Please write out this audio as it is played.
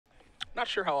Not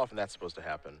sure how often that's supposed to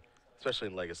happen, especially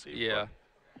in Legacy. Yeah.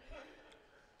 But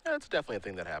yeah, it's definitely a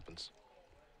thing that happens.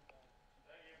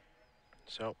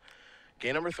 So,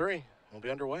 game number 3 will be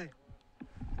underway. Mondello's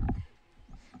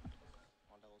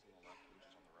on the left, Lynch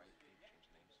is on the right. Can you change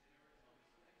the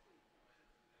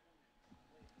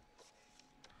names?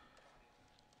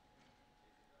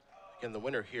 Again, the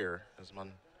winner here,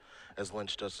 as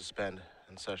Lynch does suspend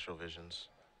Ancestral Visions,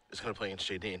 is going to play against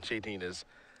Shadeen. Shadeen is,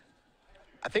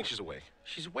 I think she's awake.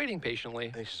 She's waiting patiently.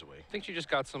 I think she's awake. I think she just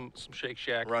got some Shake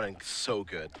Shack. Running so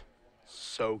good.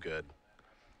 So good.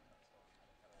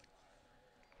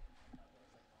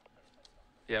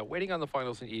 Yeah, waiting on the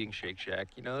finals and eating Shake Shack,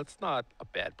 you know, that's not a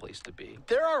bad place to be.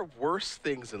 There are worse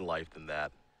things in life than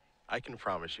that. I can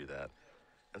promise you that.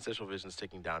 Ancestral Vision's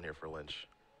taking down here for Lynch.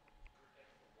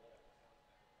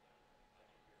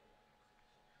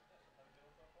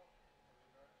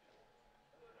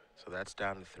 So that's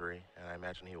down to 3, and I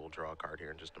imagine he will draw a card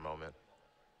here in just a moment.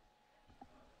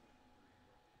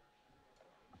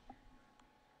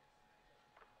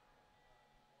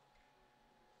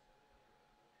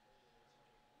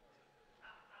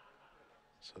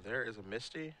 So there is a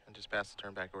Misty, and just pass the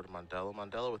turn back over to Mondello.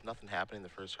 Mondello with nothing happening the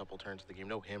first couple turns of the game.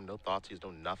 No him, no Thoughtseize, no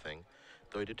nothing.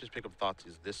 Though he did just pick up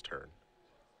Thoughteize this turn.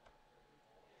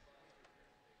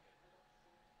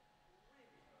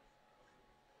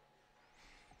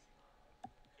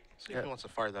 See if he wants to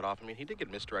fire that off. I mean, he did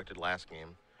get misdirected last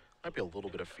game. Might be a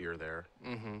little bit of fear there.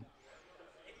 Mm-hmm.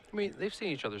 I mean, they've seen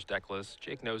each other's deck lists.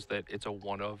 Jake knows that it's a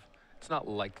one of. It's not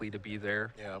likely to be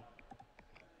there. Yeah.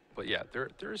 But yeah,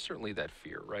 there is certainly that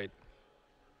fear, right?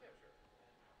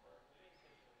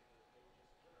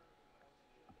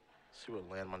 See what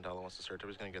land Mondello wants to search.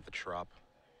 He's going to get the Trop.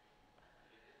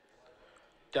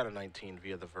 Down to 19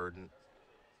 via the Verdant.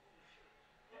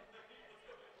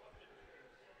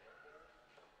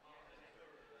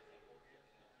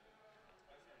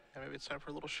 And maybe it's time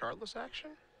for a little Shardless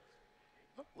action?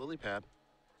 Oh, Lily Pad.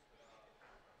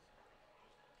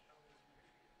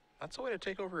 That's a way to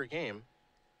take over a game.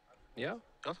 Yeah.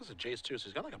 He also has a Jace too, so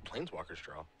he's got like a Planeswalker's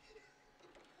draw.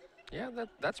 Yeah,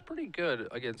 that's pretty good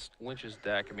against Lynch's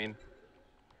deck. I mean,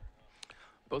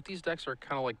 both these decks are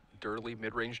kind of like dirtily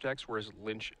mid-range decks, whereas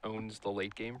Lynch owns the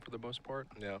late game for the most part.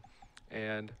 Yeah.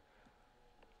 And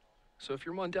so if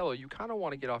you're Mondello, you kind of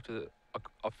want to get off to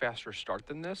a faster start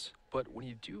than this. But when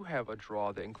you do have a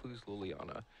draw that includes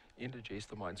Liliana into Jace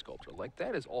the Mind Sculptor, like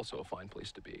that is also a fine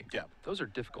place to be. Yeah. Those are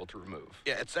difficult to remove.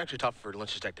 Yeah, it's actually tough for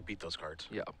Lynch's deck to beat those cards.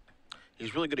 Yeah.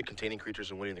 He's really good at containing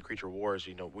creatures and winning the creature wars.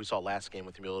 You know, we saw last game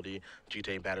with Humility,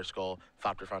 GTA, Batterskull,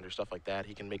 Thopter Founder, stuff like that.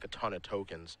 He can make a ton of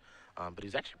tokens, but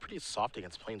he's actually pretty soft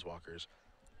against Planeswalkers.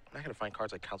 I'm not going to find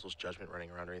cards like Council's Judgment running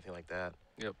around or anything like that.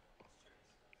 Yep.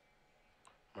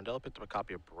 Mondello picked up a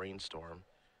copy of Brainstorm.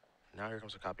 Now here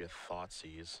comes a copy of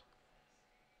Thoughtseize.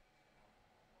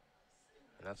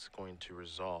 And that's going to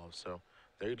resolve. So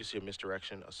there you do see a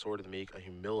Misdirection, a Sword of the Meek, a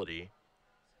Humility,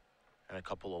 and a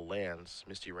couple of lands,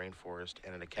 Misty Rainforest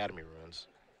and an Academy Ruins.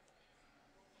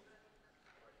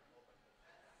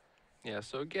 Yeah,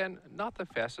 so again, not the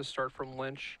fastest start from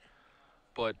Lynch,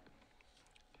 but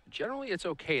generally it's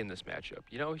okay in this matchup.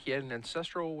 You know, he had an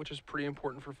Ancestral, which is pretty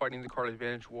important for fighting the card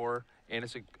advantage war, and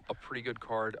it's a pretty good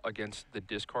card against the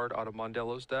discard out of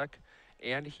Mondello's deck.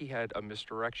 And he had a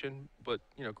Misdirection, but,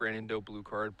 you know, granted no blue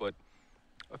card, but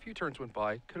a few turns went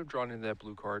by, could have drawn into that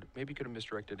blue card, maybe could have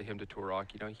misdirected him to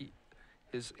Turok. You know,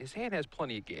 his hand has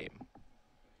plenty of game.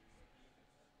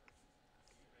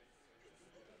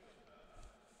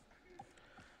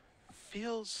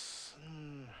 Feels...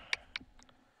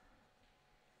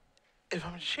 if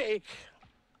I'm Jake,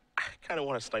 I kind of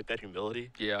want to snipe that Humility.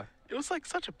 Yeah. It was like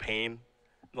such a pain in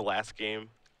the last game.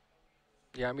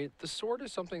 Yeah, I mean, the sword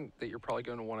is something that you're probably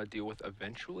going to want to deal with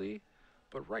eventually,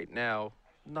 but right now,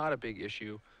 not a big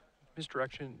issue.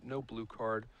 Misdirection, no blue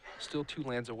card, still 2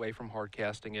 lands away from hard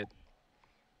casting it.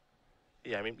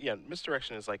 Yeah, I mean, yeah,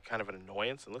 Misdirection is like kind of an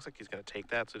annoyance. It looks like he's going to take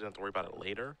that so he doesn't have to worry about it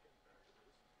later.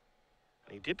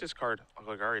 And he did discard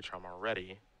Golgari Charm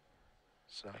already.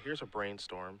 So now here's a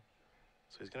Brainstorm.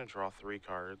 So he's going to draw 3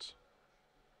 cards.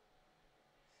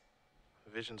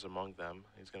 Vision's among them.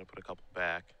 He's going to put a couple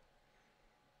back.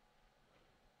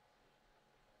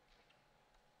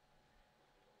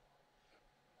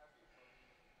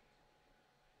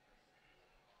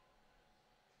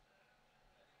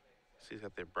 See, he's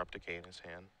got the Abrupt Decay in his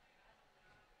hand.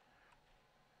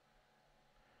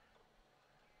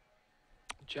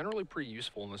 Generally pretty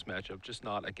useful in this matchup, just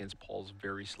not against Paul's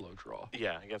very slow draw.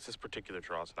 Yeah, against this particular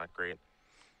draw, it's not great.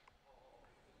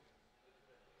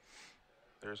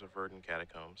 There's a Verdant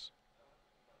Catacombs.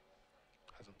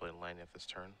 Hasn't played land yet this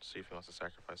turn. See if he wants to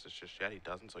sacrifice this just yet. He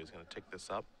doesn't, so he's going to tick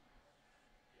this up.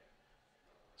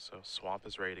 So Swamp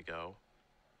is ready to go.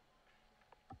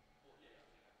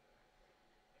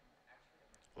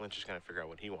 Lynch is going to figure out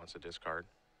what he wants to discard.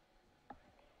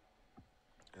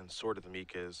 And Sword of the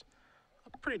Meek is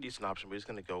a pretty decent option, but he's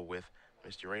going to go with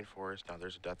Misty Rainforest. Now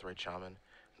there's a Deathrite Shaman.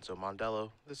 And so Mondello,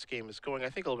 this game is going,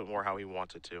 I think, a little bit more how he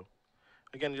wants it to.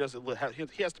 Again, he has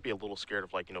to be a little scared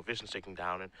of, like, you know, Vision's taking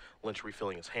down and Lynch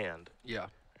refilling his hand. Yeah.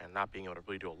 And not being able to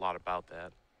really do a lot about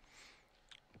that.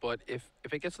 But if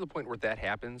it gets to the point where that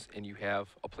happens and you have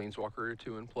a Planeswalker or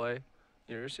two in play,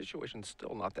 you know, your situation's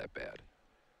still not that bad.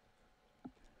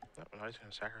 Now he's going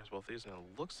to sacrifice both these, and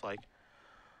it looks like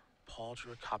Paul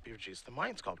drew a copy of Jace the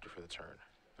Mind Sculptor for the turn.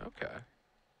 Okay.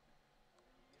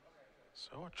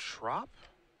 So a Trop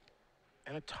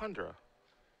and a Tundra.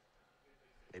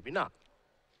 Maybe not.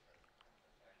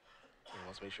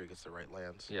 Let's make sure he gets the right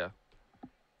lands. Yeah.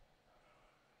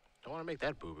 Don't want to make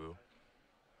that boo-boo.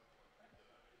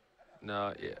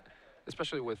 No, yeah.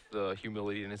 Especially with the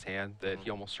humility in his hand that he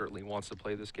almost certainly wants to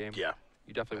play this game. Yeah.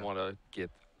 You definitely want to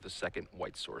get the second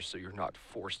white source so you're not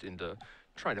forced into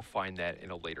trying to find that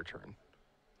in a later turn.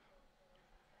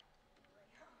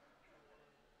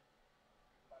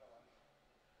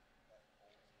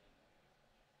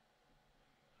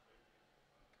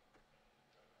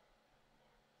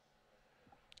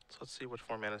 So let's see what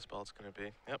 4-mana spell it's going to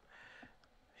be. Yep.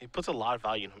 He puts a lot of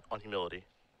value on humility.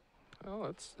 Oh,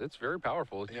 it's very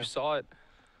powerful. Yeah. You saw it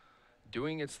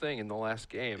doing its thing in the last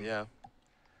game. Yeah.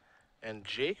 And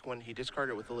Jake, when he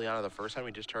discarded with Liliana the first time,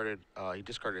 he discarded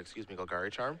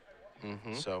Golgari Charm.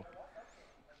 Mm-hmm. So,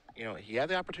 you know, he had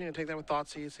the opportunity to take that with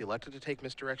Thoughtseize. He elected to take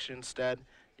Misdirection instead.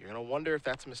 You're going to wonder if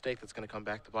that's a mistake that's going to come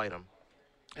back to bite him.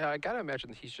 Yeah, I gotta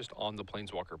imagine that he's just on the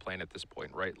Planeswalker plan at this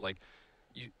point, right? Like,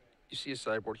 you see his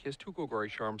sideboard. He has 2 Golgari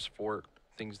Charms for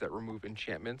things that remove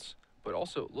enchantments, but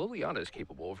also Liliana is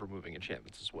capable of removing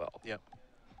enchantments as well. Yep.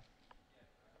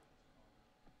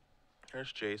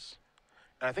 Here's Jace.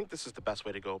 And I think this is the best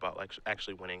way to go about, like,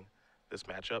 actually winning this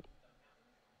matchup.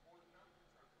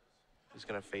 He's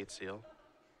going to Fate Seal.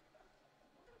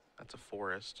 That's a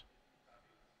forest.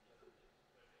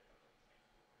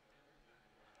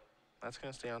 That's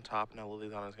going to stay on top. Now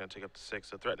Liliana is going to take up to 6,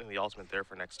 so threatening the ultimate there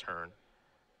for next turn.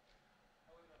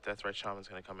 Deathrite Shaman's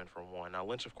going to come in for 1. Now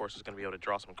Lynch, of course, is going to be able to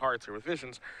draw some cards here with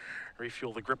Visions,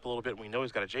 refuel the grip a little bit. We know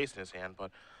he's got a Jace in his hand,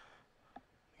 but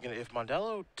again, if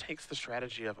Mondello takes the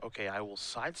strategy of, okay, I will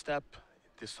sidestep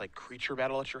this, like, creature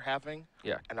battle that you're having,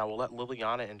 Yeah. and I will let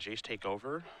Liliana and Jace take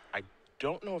over, I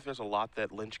don't know if there's a lot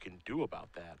that Lynch can do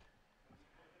about that.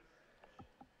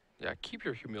 Yeah, keep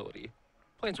your humility.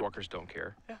 Planeswalkers don't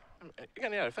care. Yeah,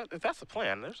 again, yeah, if that's the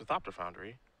plan, there's a Thopter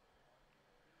Foundry.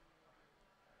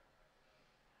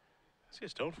 I see a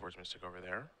Stoneforge Mystic over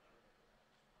there.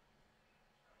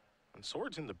 And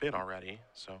Sword's in the bin already,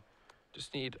 so.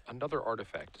 Just need another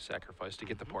artifact to sacrifice to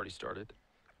get the party started.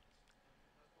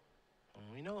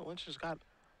 And we know that Lynch has got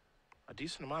a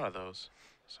decent amount of those.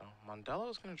 So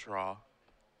Mondello's going to draw.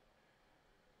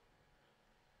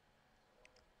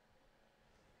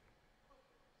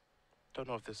 Don't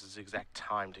know if this is the exact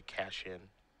time to cash in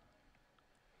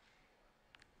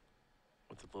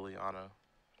with the Liliana.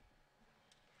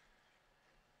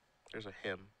 There's a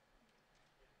Hymn.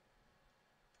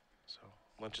 So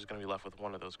Lynch is going to be left with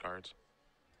one of those cards.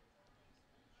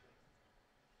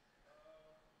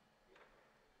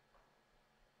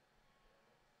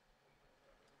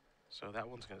 So that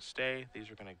one's going to stay. These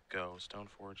are going to go.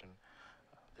 Stoneforge and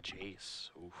the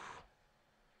Jace. Oof.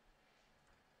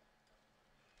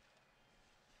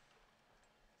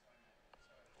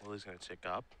 Lily's going to tick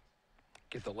up.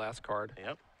 Get the last card.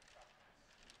 Yep.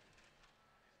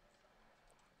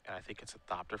 And I think it's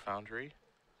a Thopter Foundry.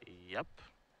 Yep.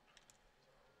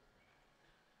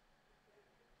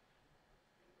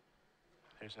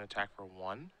 There's an attack for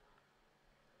 1.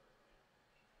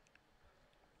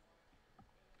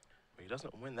 But he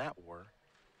doesn't win that war.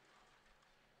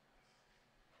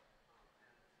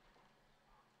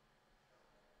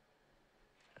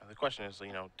 Now the question is,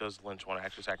 you know, does Lynch want to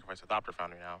actually sacrifice a Thopter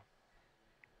Foundry now?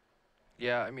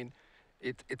 Yeah, I mean,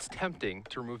 it's tempting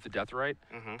to remove the Deathrite,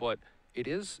 but it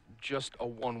is just a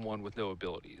 1/1 with no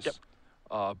abilities.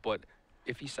 Yep. But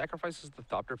if he sacrifices the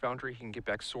Thopter Foundry, he can get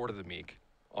back Sword of the Meek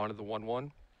onto the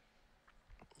 1/1.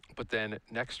 But then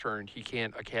next turn, he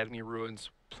can't Academy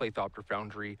Ruins, play Thopter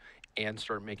Foundry, and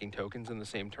start making tokens in the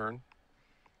same turn.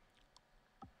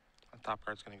 The top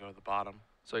card's going to go to the bottom.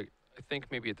 So I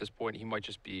think maybe at this point, he might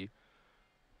just be,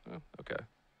 oh, okay.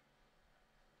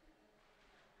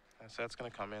 And so that's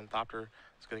going to come in. Thopter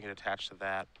is going to get attached to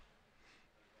that.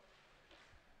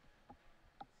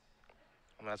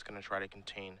 And that's going to try to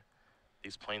contain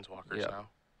these planeswalkers Yeah. now.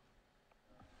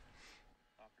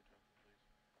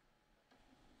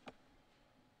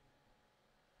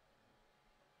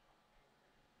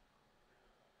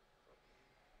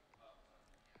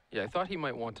 Yeah, I thought he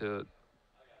might want to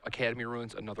Academy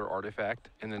Ruins another artifact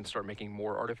and then start making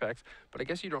more artifacts, but I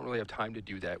guess you don't really have time to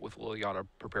do that with Liliana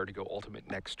prepared to go ultimate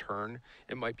next turn.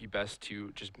 It might be best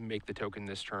to just make the token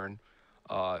this turn,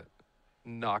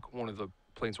 knock one of the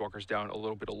planeswalkers down, a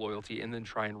little bit of loyalty, and then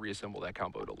try and reassemble that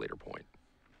combo at a later point.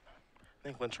 I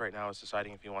think Lynch right now is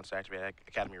deciding if he wants to activate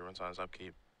Academy Ruins on his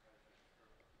upkeep.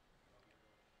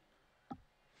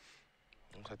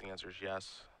 Looks like the answer is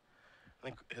yes. I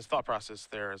think his thought process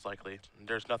there is likely,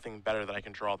 there's nothing better that I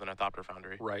can draw than a Thopter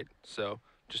Foundry. Right, so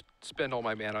just spend all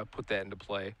my mana, put that into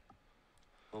play.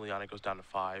 Liliana goes down to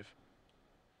 5.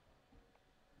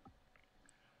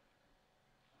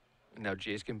 Now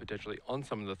Jace can potentially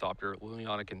unsummon the Thopter,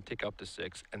 Liliana can tick up to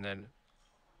 6, and then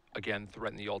again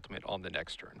threaten the ultimate on the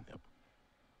next turn. Yep.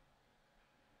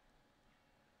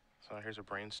 So here's a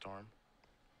Brainstorm.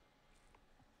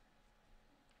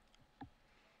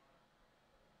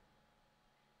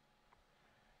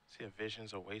 See, a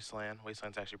Vision's a Wasteland.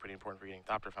 Wasteland's actually pretty important for getting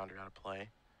Thopter Foundry out of play.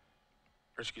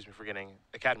 Or excuse me, for getting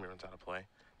Academy Ruins out of play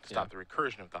to stop the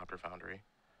recursion of Thopter Foundry.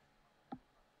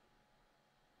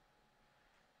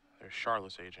 There's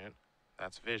Charlotte's Agent.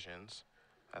 That's Visions.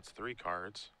 That's 3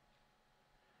 cards.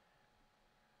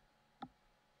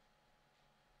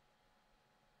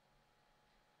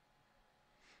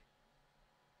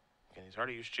 Again, he's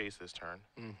already used Jace this turn.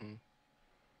 Mm-hmm.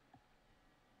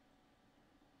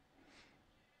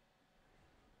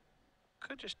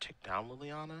 Could just tick down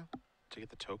Liliana to get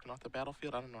the token off the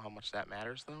battlefield. I don't know how much that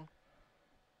matters, though.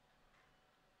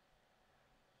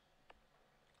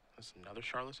 That's another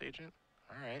Charlotte's Agent.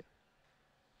 All right.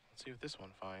 Let's see what this one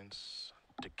finds.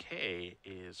 Decay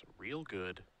is real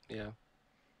good. Yeah.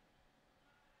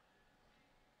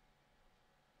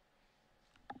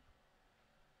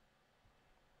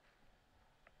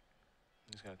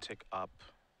 He's going to tick up.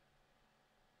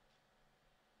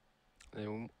 And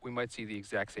then we might see the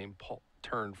exact same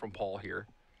turn from Paul here.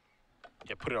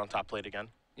 Yeah, put it on top plate again.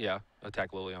 Yeah,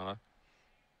 attack Liliana.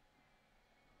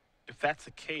 If that's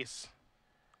the case,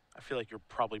 I feel like you're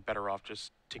probably better off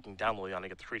just taking down Liliana to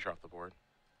get the creature off the board.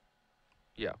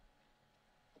 Yeah.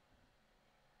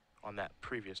 On that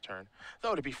previous turn.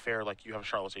 Though, to be fair, like, you have a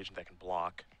Charlotte's Agent that can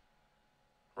block.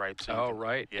 Right? So Oh,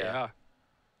 right. Yeah.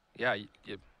 Yeah,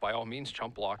 you, by all means,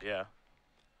 chump block. Yeah.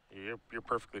 You're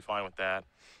perfectly fine with that.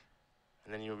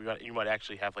 And then you might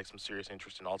actually have, like, some serious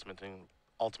interest in ultimating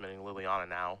Liliana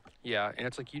now. Yeah, and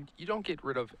it's like you don't get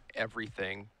rid of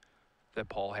everything that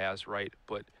Paul has, right?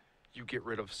 But you get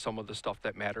rid of some of the stuff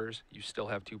that matters. You still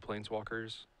have 2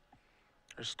 planeswalkers.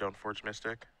 There's Stoneforge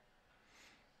Mystic.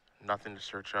 Nothing to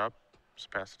search up. Just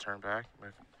pass the turn back.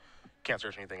 Can't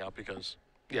search anything up because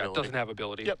Yeah, it doesn't have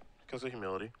ability. Yep, because of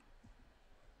humility.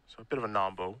 So a bit of a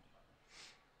nombo.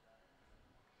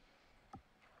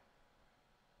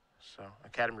 So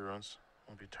Academy Ruins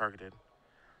won't be targeted.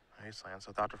 Wasteland.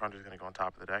 So Thopter Foundry is going to go on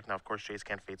top of the deck. Now, of course, Jace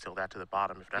can Fate Seal that to the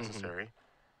bottom if necessary.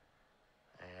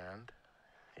 And,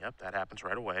 yep, that happens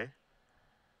right away.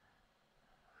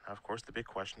 Now, of course, the big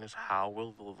question is how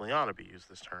will Liliana be used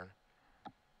this turn?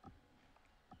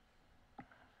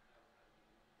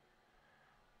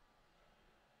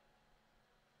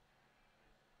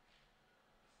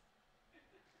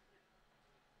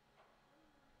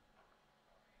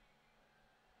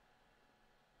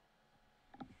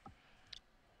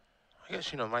 I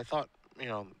guess, my thought,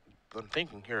 I'm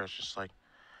thinking here is just like,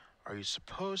 are you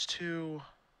supposed to...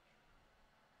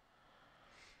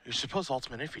 You're supposed to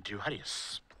ultimate. If you do, how do you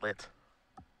split?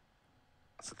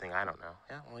 That's the thing I don't know.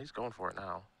 Yeah, well, he's going for it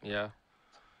now. Yeah.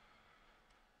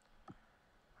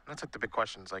 That's like the big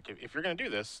question. It's like, if you're going to do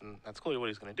this, and that's clearly what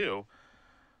he's going to do,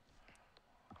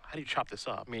 how do you chop this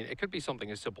up? I mean, it could be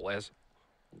something as simple as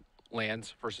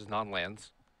lands versus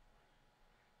non-lands.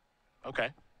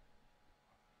 Okay.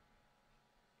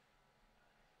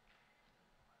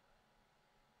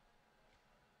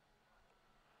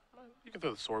 You can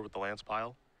throw the sword with the lance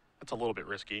pile. That's a little bit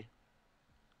risky.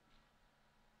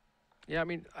 Yeah, I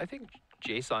mean, I think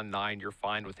Jace on 9, you're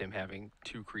fine with him having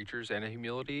 2 creatures and a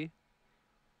humility.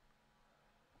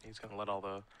 He's going to let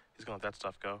that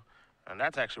stuff go. And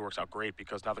that actually works out great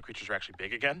because now the creatures are actually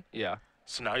big again. Yeah.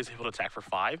 So now he's able to attack for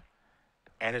 5.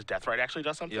 And his Deathrite actually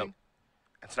does something. Yep.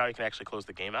 And so now he can actually close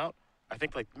the game out. I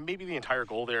think like maybe the entire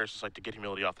goal there is just like to get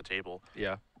humility off the table.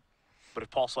 Yeah. But if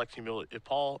Paul selects humility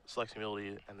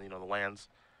and the lands,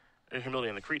 humility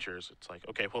and the creatures, it's like,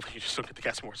 okay, well you just don't get to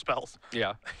cast more spells.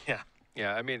 Yeah. Yeah.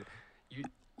 Yeah, I mean,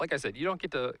 like I said, you don't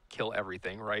get to kill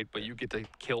everything, right? But you get to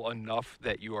kill enough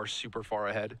that you are super far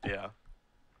ahead. Yeah.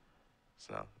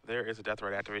 So there is a death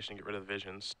right activation to get rid of the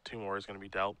visions. 2 more is going to be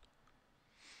dealt.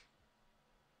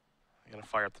 I'm going to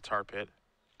fire up the tar pit.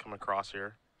 Come across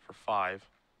here for 5.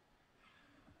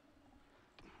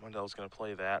 Mondello's going to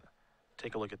play that.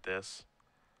 Take a look at this.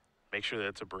 Make sure that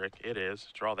it's a brick. It is.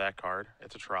 Draw that card.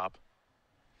 It's a trop.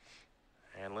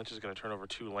 And Lynch is going to turn over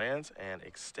 2 lands and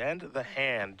extend the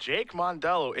hand. Jake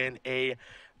Mondello in a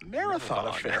marathon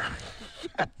affair.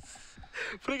 Yes.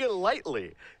 Putting it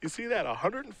lightly. You see that?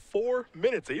 104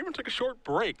 minutes. They even took a short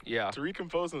break to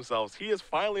recompose themselves. He is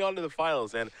finally on to the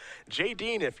finals. And Jay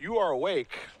Dean, if you are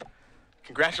awake,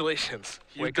 congratulations.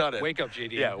 You've done it. Wake up,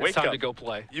 JD. Yeah, it's wake time up. to go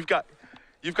play. You've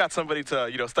got somebody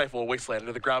to, stifle a wasteland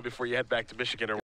into the ground before you head back to Michigan or